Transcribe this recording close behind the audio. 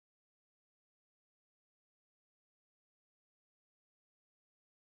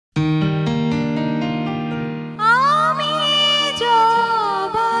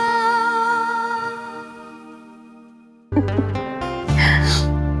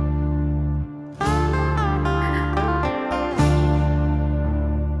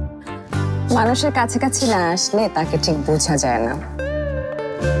মানুষের কাছাকাছি না আসলে তাকে ঠিক বোঝা যায় না।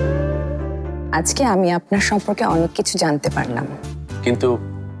 আজকে আমি আপনার সম্পর্কে অনেক কিছু জানতে পারলাম। কিন্তু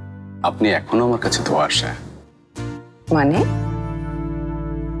আপনি এখনো আমার কাছে তো আসা। মানে?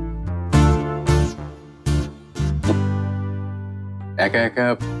 একা একা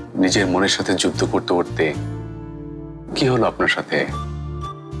নিজের মনের সাথে যুদ্ধ করতে করতে কি হলো আপনার সাথে,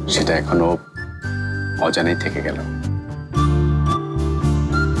 সেটা এখনো অজানাই থেকে গেল।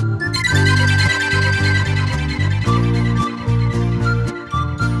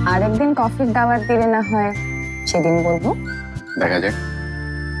 আরেকদিন কফির দাওয়াত দিলে না হয় সেদিন বলবো। দেখা যাক।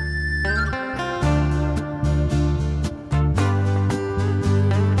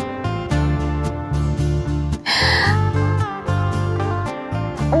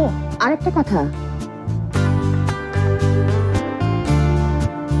 ও আরেকটা কথা,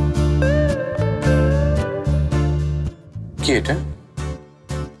 কি এটা?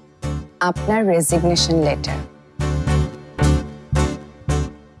 আপনার রেজিগনেশন লেটার।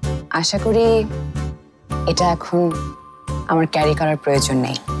 আশা করি এটা এখন আমার ক্যারি করার প্রয়োজন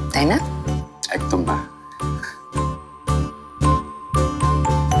নেই, তাই না? একদম না।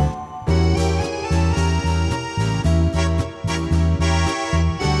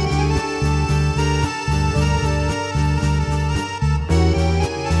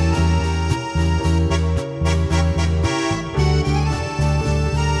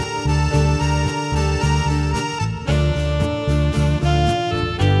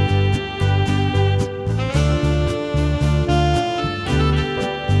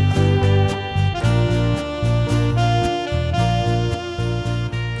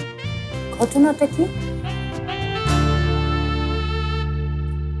 ঘটনাটা কি?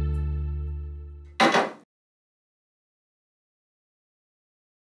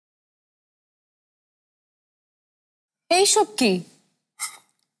 এইসব কি?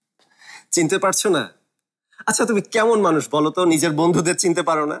 চিনতে পারছো না? আচ্ছা তুমি কেমন মানুষ বলো তো, নিজের বন্ধুদের চিনতে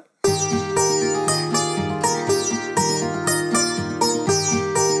পারো না?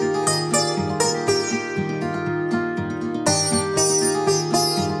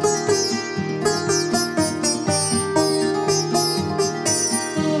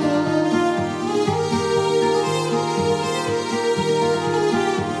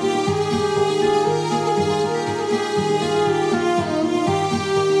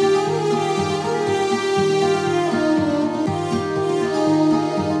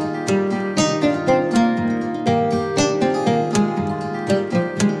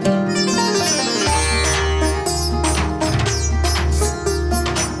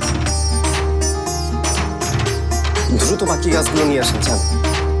 দ্রুত বাকি গাছগুলো নিয়ে আসেন, চান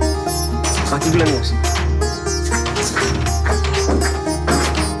বাকিগুলো নিয়ে আসেন।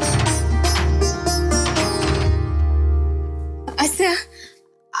 আচ্ছা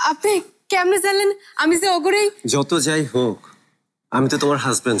আপনি কেমনে জানলেন আমি যে ওগরেই? যত যাই হোক আমি তো তোমার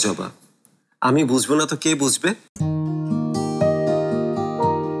হাজবেন্ড জবা, আমি বুঝবো না তো কে বুঝবে?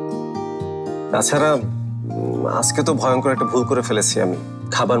 তাছাড়া আজকে তো ভয়ঙ্কর একটা ভুল করে ফেলেছি আমি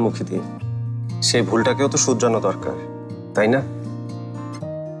খাবার মুখে দিয়ে, সেই ভুলটাকেও তো শুধরানো দরকার, তাই না?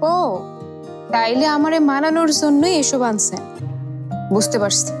 ও তাইলে আমারে মানানোর জন্যই এসব আনছেন, বুঝতে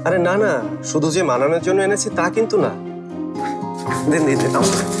পারছি। আরে না না, শুধু যে মানানোর জন্য এনেছি তা কিন্তু না। দেন দিন দিন,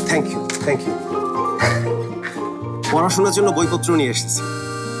 থ্যাংক ইউ থ্যাংক ইউ। পড়াশোনার জন্য বইপত্র নিয়ে এসেছি।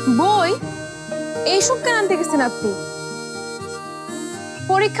 বই? এইসব কেন আনতে গেছেন আপনি?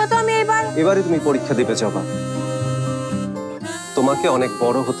 পরীক্ষা তো আমি এবারে তুমি পরীক্ষা দিবে জবা, তোমাকে অনেক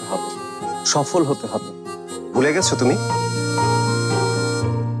বড় হতে হবে, সফল হতে হবে, ভুলে গেছো তুমি?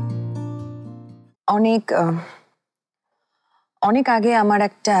 অনেক অনেক আগে আমার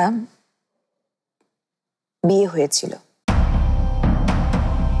একটা বিয়ে হয়েছিল।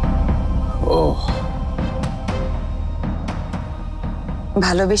 ও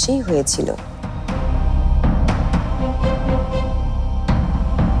ভালোবেসেই হয়েছিল।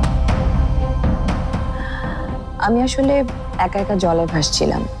 আমি আসলে একা একা জলে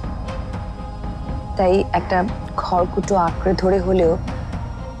ভাসছিলাম, তাই একটা খড়কুটো আঁকড়ে ধরে হলেও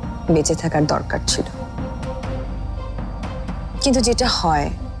বেঁচে থাকার দরকার ছিল। কিন্তু যেটা হয়,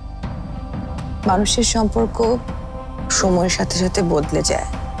 মানুষের সম্পর্ক সময়ের সাথে সাথে বদলে যায়,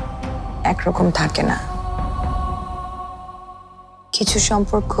 একরকম থাকে না। কিছু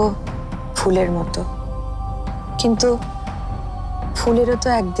সম্পর্ক ফুলের মতো, কিন্তু ফুলেরও তো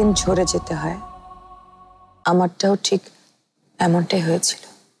একদিন ঝরে যেতে হয়। আমারটাও ঠিক এমনটাই হয়েছিল,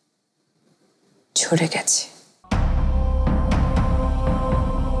 ঝরে গেছে।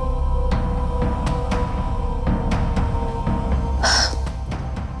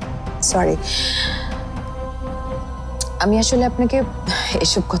 সরি, আমি আসলে আপনাকে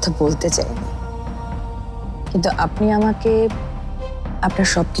এসব কথা বলতে চাই, কিন্তু আপনি আমাকে আপনার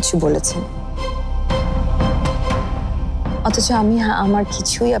সবকিছু বলেছেন, অথচ আমি আমার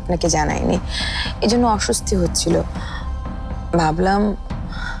কিছুই আপনাকে জানাইনি। এজন্য অস্বস্তি হচ্ছিল। ভাবলাম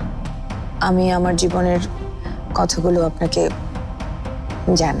আমি আমার জীবনের কথাগুলো আপনাকে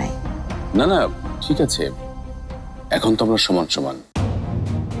জানাই। না না, ঠিক আছে, এখন তো আমরা সমান সমান।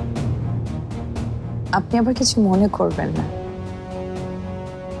 আপনি আবার কিছু মনে করবেন না।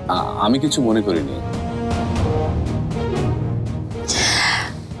 আমি কিছু মনে করিনি।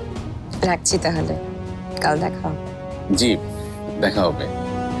 রাখছি তাহলে, কাল দেখা হবে। জি, দেখা হবে।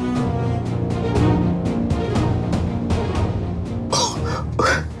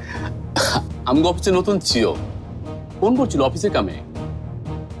 আমি অফিসে নতুন ছিও, ফোন করছিল অফিসের কামে।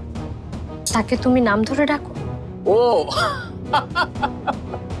 তাকে তুমি নাম ধরে ডাকো? ও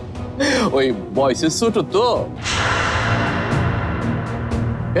ওই বয়সের ছোট তো।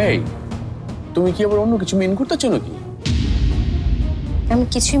 এই, তুমি কি আবার অন্য কিছু মিন করতেছো নাকি? আমি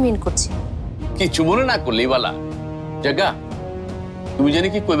কিছুই মিন করছি। কিছু মনে না করলেই বালা। জাগা, তুমি জানি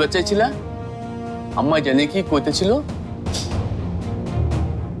কি কইবার চাইছিলা? আম্মা জানি কি কইতেছিল?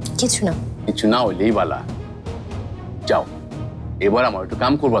 কিছু না। কিছু না হইলেই বালা। যাও, এবার আমার একটু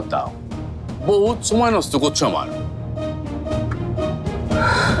কাম করবার দাও। বহুত সময় নষ্ট করছো আমার।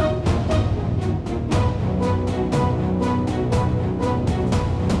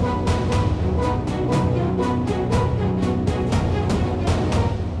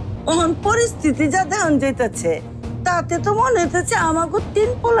 পরিস্থিতি যা দেন যাইতেছে তাতে তো মনে হইতেছে আমাকে 3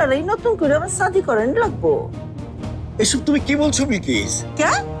 পোলারেই নতুন করে আবার শাদি করেন লাগবো। এসব তুমি কি বলছো বিকিস?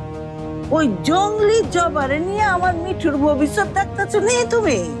 কে? ওই জঙ্গলি জবারে নিয়ে আমার মিঠুর ভবিষ্যৎ দেখতেছো নিয়ে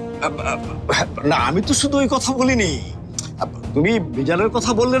তুমি? না, আমি তো শুধু ওই কথা বলিনি। তুমি বিজালের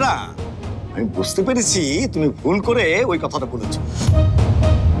কথা বললে না, আমি বুঝতে পেরেছি তুমি ভুল করে ওই কথাটা বলেছো।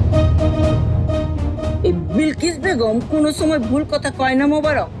 এই বিলকিস বেগম কোনো সময় ভুল কথা কয় না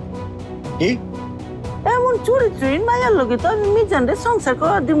মোবারক। কি? এমন চরিত্রহীন মায়ের লগে তো আমি মিজানরে সংসার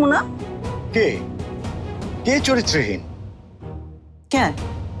করা দিব না। কে কে চরিত্রহীন? কে?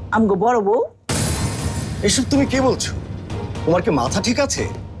 আমগো বড় বউ। এসব তুমি কে বলছো? তোমার কি মাথা ঠিক আছে?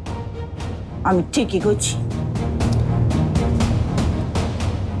 আমি ঠিকই কইছি।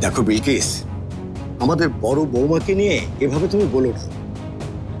 দেখো বিলকিস, আমাদের বড় বৌমাকে নিয়ে এভাবে তুমি বলো না।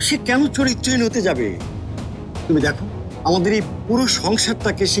 সে কেন চরিত্রহীন হতে যাবে? তুমি দেখো আমাদের এই পুরো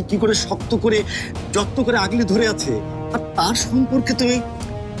সংসারটাকে সে কি করে শক্ত করে যত্ন করে আগলে ধরে আছে, আর তার সম্পর্কে তুমি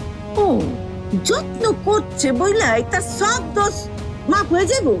ও যত্ন করছে বইলাই তার সব দোষ মাফ হয়ে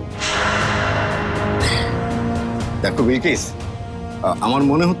যাব? দেখো বিলকিস, আমার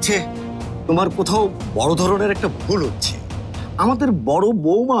মনে হচ্ছে তোমার কোথাও বড় ধরনের একটা ভুল হচ্ছে। আমাদের বড়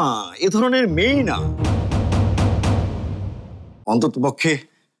বৌমা এ ধরনের মেয়েই না। অন্তত পক্ষে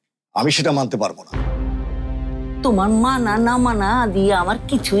আমি সেটা মানতে পারবো না। তোমার মানা না মানা দিয়ে আমার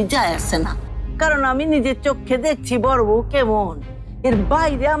কিছুই যায় আসে না, কারণ আমি নিজের চোখে দেখছি বড় বউ কেমন। এর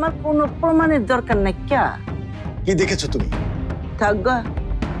বাইরে আমার কোনো প্রমাণের দরকার নাই। কি দেখেছো তুমি? থাকবা,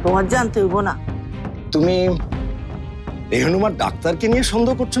 তোমার জানতে হইব না। তুমি রেহনুমার ডাক্তারকে নিয়ে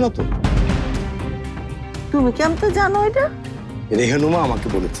সন্দেহ করছো না তো? তুমি কেমন তো জানো এটা? রেহনুমা আমাকে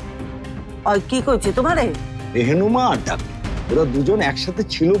বলেছে। ওই কি কইছে তোমারে? রেহনুমা আর ডাক্তার ওরা দুজন একসাথে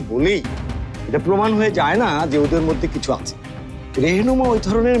ছিল বলেই এটা প্রমাণ হয়ে যায় না যে ওদের মধ্যে কিছু আছে। রেহনুমা ওই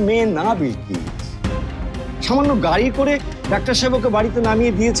ধরনের মেয়ে না বিলকিস। সামান্য গাড়ি করে ডাক্তার সাহেবকে বাড়িতে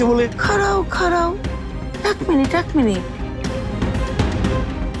নামিয়ে দিয়েছে বলে। খাড়াও এক মিনিট।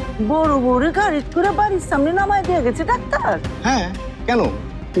 বড় বড় গাড়ি করে বাড়ির সামনে নামায় দিয়ে গেছে ডাক্তার? হ্যাঁ, কেন?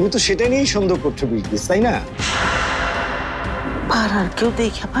 তুমি তো সেটা নিয়েই সন্দেহ করছো বিলকিস, তাই না? পাড়ার কেউ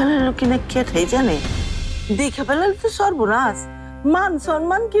দেখে ফেলালো কিনা কেটাই জানে। দেখে ফেলালে তো সর্বনাশ, মান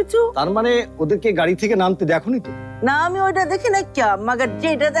সম্মান কিছু। তার মানে ওদেরকে গাড়ি থেকে নামতে দেখোনি তো? না, আমি ওইটা দেখি না কে, মাগার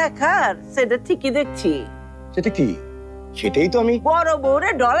যেটা দেখার সেটা ঠিকই দেখছি। সেটা কি? সেটাই তো আমি বড় বউরে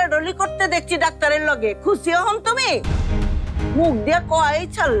ডলাডলি করতে দেখছি ডাক্তারের লগে। খুশি হন তুমি? মুখ দিয়ে কয়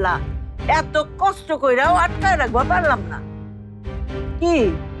ছাড়লা, এত কষ্ট কইরাও আটকায় রাখবা পারলাম না। কি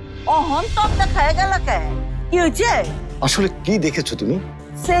অহন তপ দেখায় গেল কে? কি হয়েছে? আসলে কি দেখেছো তুমি?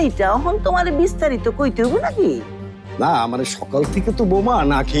 সেইটা অহন তোমার বিস্তারিত কইতে হইব নাকি? না, মানে সকাল থেকে তো বৌমা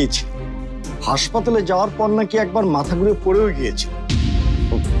না খেয়েছি। হাসপাতালে যাওয়ার পর নাকি একবার মাথা ঘুরে পড়েও গিয়েছে।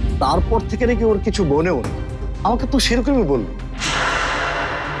 তারপর থেকে নাকি ওর কিছু বনেও না। আমাকে তো সেরকমই বললো।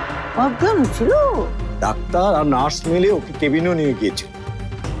 অজ্ঞান ছিল? ডাক্তার আর নার্স মিলে ওকে কেবিনেও নিয়ে গিয়েছে।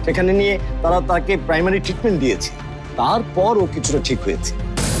 সেখানে নিয়ে তারা তাকে প্রাইমারি ট্রিটমেন্ট দিয়েছে। তারপর ও কিছুটা ঠিক হয়েছে।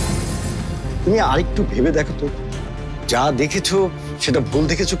 তুমি আরেকটু ভেবে দেখো তো, যা দেখেছো সেটা ভুল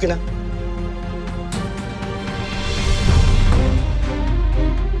দেখেছো কিনা।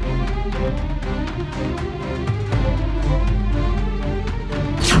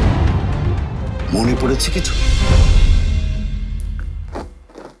 মনে পড়েছে কিছু?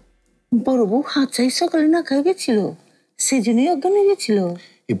 বড় বউ হাঁচাই সকালে না খাই গেছিল, সেজন্যই অজ্ঞান হয়ে গেছিল।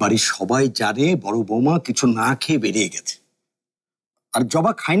 এ বাড়ির সবাই জানে বড় বৌমা কিছু না খেয়ে বেরিয়ে গেছে, আর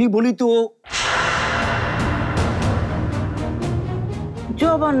জবা খায়নি বলি তো।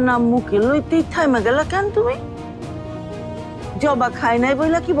 জবার নাম মুখে লইতেই থাইমা গেলা কেন তুমি? জবা খাই নাই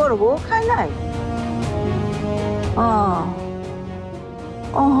বইলা কি বড় বউ খাই নাই?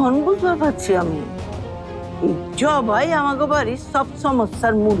 অহন বুঝবার পারছি আমি, এই জবাই আমাকে বাড়ির সব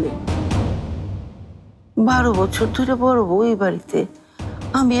সমস্যার মূলে। 12 বছর ধরে বড় বউ এই বাড়িতে,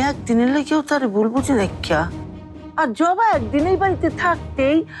 আমি একদিনের লেগেও তারে ভুল বুঝে দেখা, আর জবা একদিন এই বাড়িতে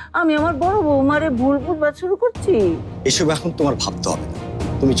থাকতেই আমি আমার বড় বৌমারে ভুল বুঝবার শুরু করছি। এসব এখন তোমার ভাবতে হবে না,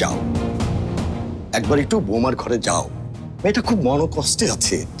 তুমি যাও একবার একটু বৌমার ঘরে যাও। মেয়েটা খুব মনোকষ্টে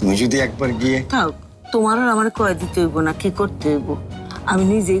আছে, তুমি যদি একবার গিয়ে। থাক, তোমার আর আমার কয় দিতে হইব না, কি করতে হইব আমি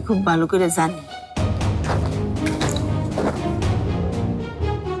নিজেই খুব ভালো করে জানি।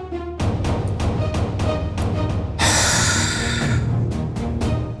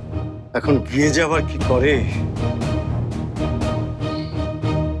 এখন গিয়ে যাবার কি করে?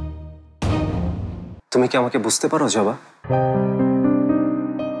 তুমি কি আমাকে বুঝতে পারো জবা?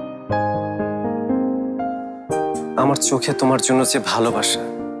 আমার চোখে তোমার জন্য যে ভালোবাসা,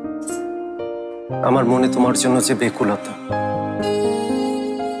 আমার মনে তোমার জন্য যে বেকুলতা,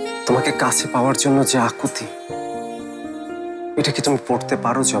 তোমাকে কাছে পাওয়ার জন্য যে আকুতি, এটা কি তুমি পড়তে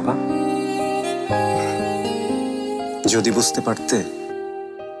পারো জবা? যদি বুঝতে পারতে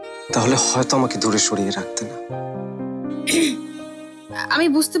তাহলে হয়তো আমাকে দূরে সরিয়ে রাখতে না। আমি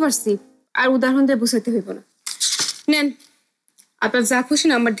বুঝতে পারছি, আর উদাহরণ দিয়ে বুঝাইতে হইব না। নেন, আপনার যা খুশি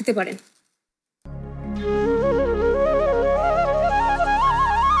নাম্বার দিতে পারেন।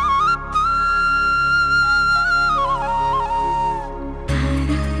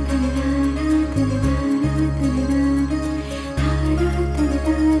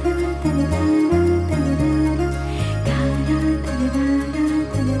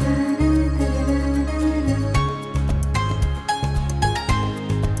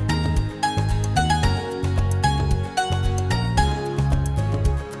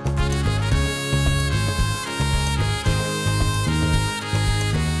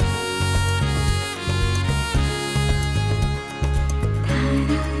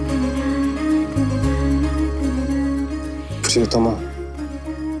 প্রিয়তমা,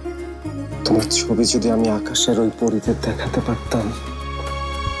 তোমার ছবি যদি আমি আকাশের ওই পরীদের দেখাতে পারতাম,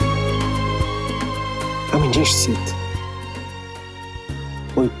 আমি নিশ্চিত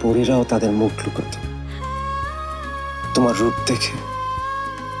ওই পরীরাও তাদের মুখ লুকাত তোমার রূপ দেখে,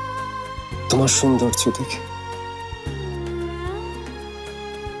 তোমার সৌন্দর্য দেখে।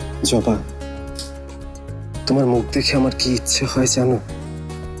 জবা, তোমার মুখ দেখে আমার কি ইচ্ছে হয় জানো?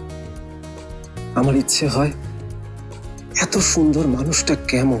 আমার ইচ্ছে হয় এত সুন্দর মানুষটা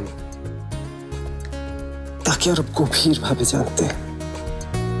কেমন তাকে আরো গভীরভাবে জানতে।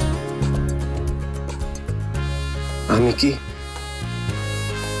 আমি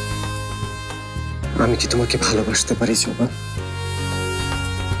কি তোমাকে ভালোবাসতে পারি জবা?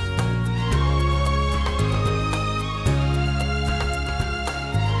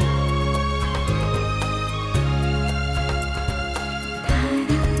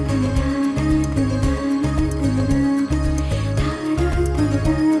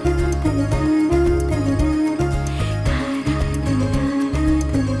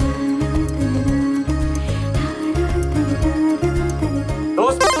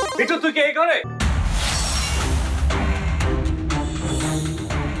 তুই কে করে?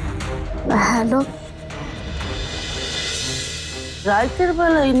 হ্যালো, রাতের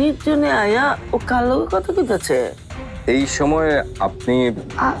বেলায় নির্জনে আয়া ও কালো কথা কইতাছে। এই সময় আপনি?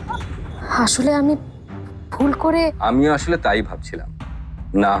 আসলে আমি ভুল করে। আমিও আসলে তাই ভাবছিলাম,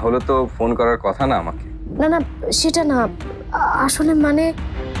 না হলে তো ফোন করার কথা না আমাকে। না না, সেটা না, আসলে মানে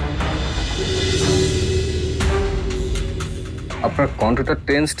আপনার কণ্ঠটা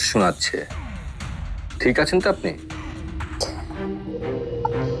টেন্সড শোনাচ্ছে, ঠিক আছেন তো আপনি?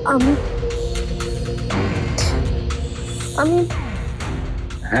 আমি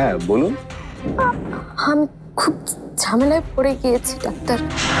হ্যাঁ বলুন। আমি খুব ঝামেলায় পড়ে গিয়েছি ডাক্তার।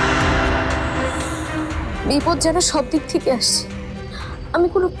 বিপদ যেন সব দিক থেকে আসছে, আমি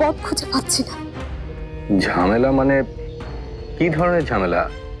কোনো পথ খুঁজে পাচ্ছি না। ঝামেলা মানে কি ধরনের ঝামেলা?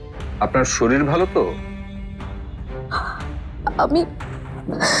 আপনার শরীর ভালো তো?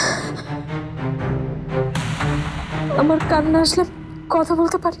 আমার কান্না আসলে কথা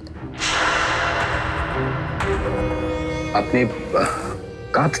বলতে পারি না। আপনি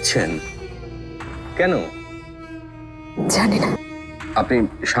কাঁদছেন কেন? জানি না। আপনি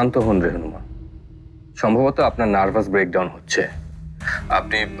শান্ত হন রেহনুমা, সম্ভবত আপনার নার্ভাস ব্রেকডাউন হচ্ছে।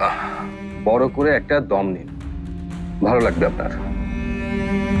 আপনি বড় করে একটা দম নিন, ভালো লাগবে আপনার।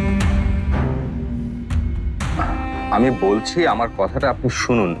 আমি বলছি, আমার কথাটা আপনি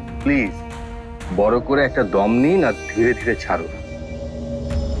শুনুন প্লিজ। বড় করে একটা দম নিন আর ধীরে ধীরে ছাড়ুন।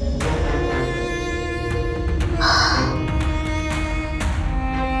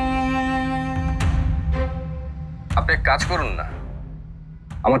 আপনি এক কাজ করুন না,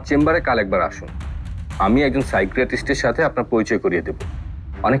 আমার চেম্বারে কাল একবার আসুন। আমি একজন সাইকিয়াট্রিস্টের সাথে আপনার পরিচয় করিয়ে দেব,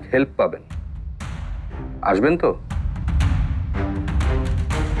 অনেক হেল্প পাবেন। আসবেন তো?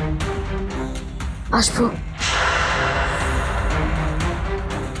 আসবো।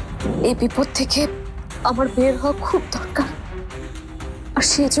 এই বিপদ থেকে আমার বের হওয়া খুব দরকার, আর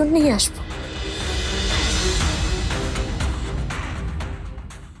সেই জন্যই আসবো।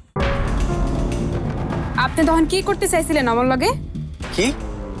 আপনি তখন কি করতে চাইছিলেন আমার লগে? কি?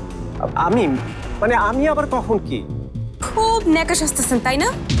 আমি মানে আমি আবার কখন কি? খুব নেকাশ আসতেছেন তাই না?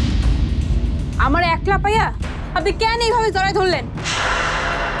 আমার একলা পাইয়া আপনি কেন এইভাবে জড়ায় ধরলেন?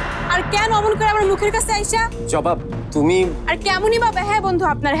 আর কেন অমন করে আমার মুখের কাছে আইসা? জবাব তুমি। আর কেমনই বা হ্যাঁ বন্ধু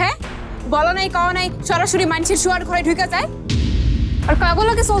আপনার, হ্যাঁ বলো নাই কাও নাই, সরাসরি মানুষের শোয়ার ঘরে ঢুকে যায়। আর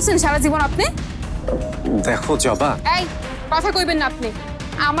কাগলকে চলছেন সারা জীবন আপনি। দেখো জবা, এই কথা কইবেন না আপনি,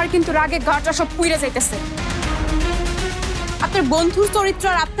 আমার কিন্তু রাগে গাটা সব পুইরা যাইতেছে। আপনার বন্ধুর চরিত্র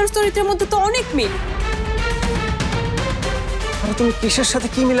আর আপনার চরিত্রের মধ্যে তো অনেক মিল। আরে তুমি কিসের সাথে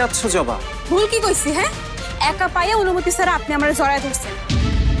কি মিলাচ্ছ জবা? ভুল কি কইছি? হ্যাঁ, একা পাইয়া অনুমতি ছাড়া আপনি আমার জড়ায় ধরছেন,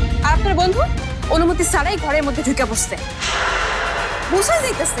 আর আপনার বন্ধু অনুমতি ছাড়াই ঘরের মধ্যে ঢুকে বসছে। বুঝা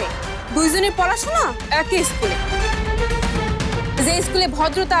যাইতেছে দুইজনের পড়াশোনা একই স্কুলে। যে স্কুলে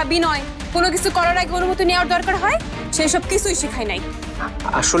ভদ্রতা, বিনয়, কোনো কিছু করার আগে অনুমতি নেওয়ার দরকার হয়, সেই সব কিছুই শেখায় নাই।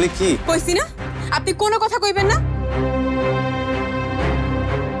 আসলে কি কইছি না, আপনি কোনো কথা কইবেন না।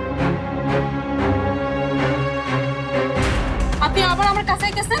 আপনি আবার আমার কাছে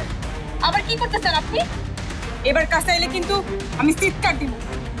আইতেছেন, আবার কি করতেছেন আপনি? এবার কাছে এলে কিন্তু আমি চিৎকার দিব।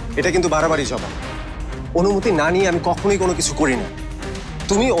 এটা কিন্তু বাড়াবাড়ি জবা। অনুমতি না নিয়ে আমি কখনোই কোনো কিছু করি না।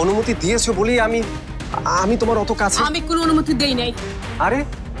 তুমি অনুমতি দিয়েছো বলেই আমি তোমার অত কাছে। আমি কোনো অনুমতি দেই নাই। আরে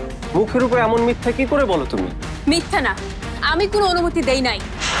মুখের উপর এমন মিথ্যা কি করে বলো তুমি? মিথ্যা না, আমি কোনো অনুমতি দেই নাই।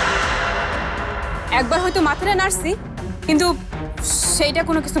 একবার হয়তো মাথাটা নাড়ছি, কিন্তু সেইটা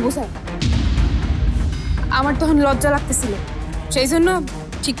কোনো কিছু বোঝায়। আমার তখন লজ্জা লাগতেছিল, সেই জন্য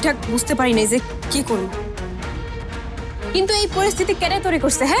ঠিকঠাক বুঝতে পারি নাই যে কি করব। কিন্তু এই পরিস্থিতি কেন তৈরি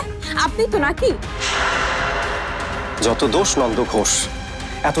করছে? হ্যাঁ, আপনি তো নাকি? যত দোষ নন্দ ঘোষ।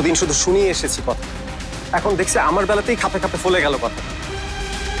 এতদিন শুধু শুনিয়ে এসেছি কথা, এখন দেখছি আমার বেলাতেই খাপে খাপে ফলে গেল কথা।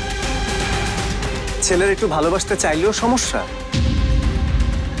 ছেলের একটু ভালোবাসতে চাইলেও সমস্যা।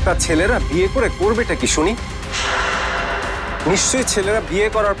 তা ছেলেরা বিয়ে করে করবেটা কি শুনি? নিশ্চয়ই ছেলেরা বিয়ে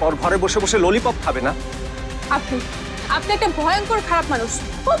করার পর ঘরে বসে বসে ললিপপ খাবে না? আপনি আপনি একটা ভয়ঙ্কর খারাপ মানুষ,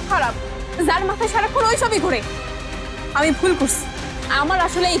 খুব খারাপ, যার মাথায় সারাক্ষণ ওই সবই ঘুরে। আমি ভুল করছি, আমার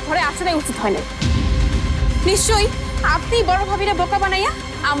আসলে এই ঘরে আসাটাই উচিত হয় না। নিশ্চয়ই আপনি বড় ভাবিরা বোকা বানাইয়া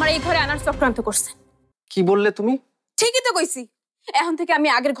আমার এই ঘরে আনার চক্রান্ত করছেন। কি বললে তুমি? ঠিকই তো কইছি, এখন থেকে আমি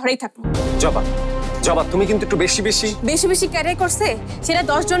আগের ঘরেই থাকবো। জবা, জবা তুমি কিন্তু একটু বেশি বেশি বেশি বেশি ক্যারে করছে, সেটা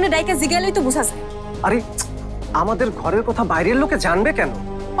 10 জনের ডাইকা জিগালেই তো বোঝা যায়। আরে আমাদের ঘরের কথা বাইরের লোকে জানবে কেন?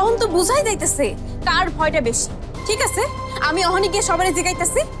 এখন তো বুঝাই যাইতেছে কার ভয়টা বেশি। ঠিক আছে, আমি অহনি গিয়ে সবারে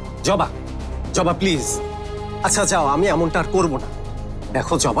জিগাইতেছি। জবা, জবা প্লিজ। আচ্ছা যাও, আমি এমনটা আর করবো না।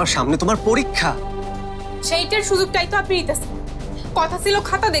 দেখো জবার সামনে তোমার পরীক্ষা। সেইটার সুযোগটাই তো আপনি নিতেছেন। কথা ছিল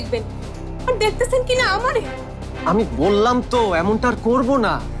খাতা দেখবেন, আর দেখতেছেন কিনা আমারে। আমি বললাম তো এমনটা আর করবো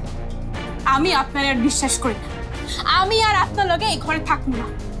না। আমি আপনার আর বিশ্বাস করি না, আমি আর আপনার লগে এই ঘরে থাকবো না।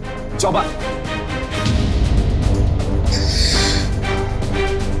 জবা,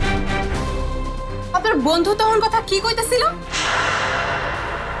 আপনার বন্ধু তখন কথা কি কইতেছিল?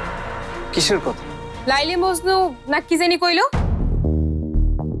 কিসের কথা? লাইলি মজনু না কি জানি কইলো।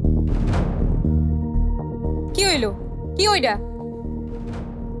 কি হইলো? কি ওইটা?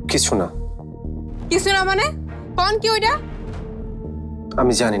 কিছু না। কিছু না মানে? কোন কি ওইটা?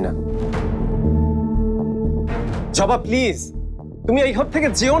 আমি জানি না। জবা প্লিজ, তুমি এই ঘর থেকে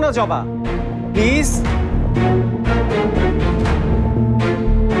যেও না জবা, প্লিজ।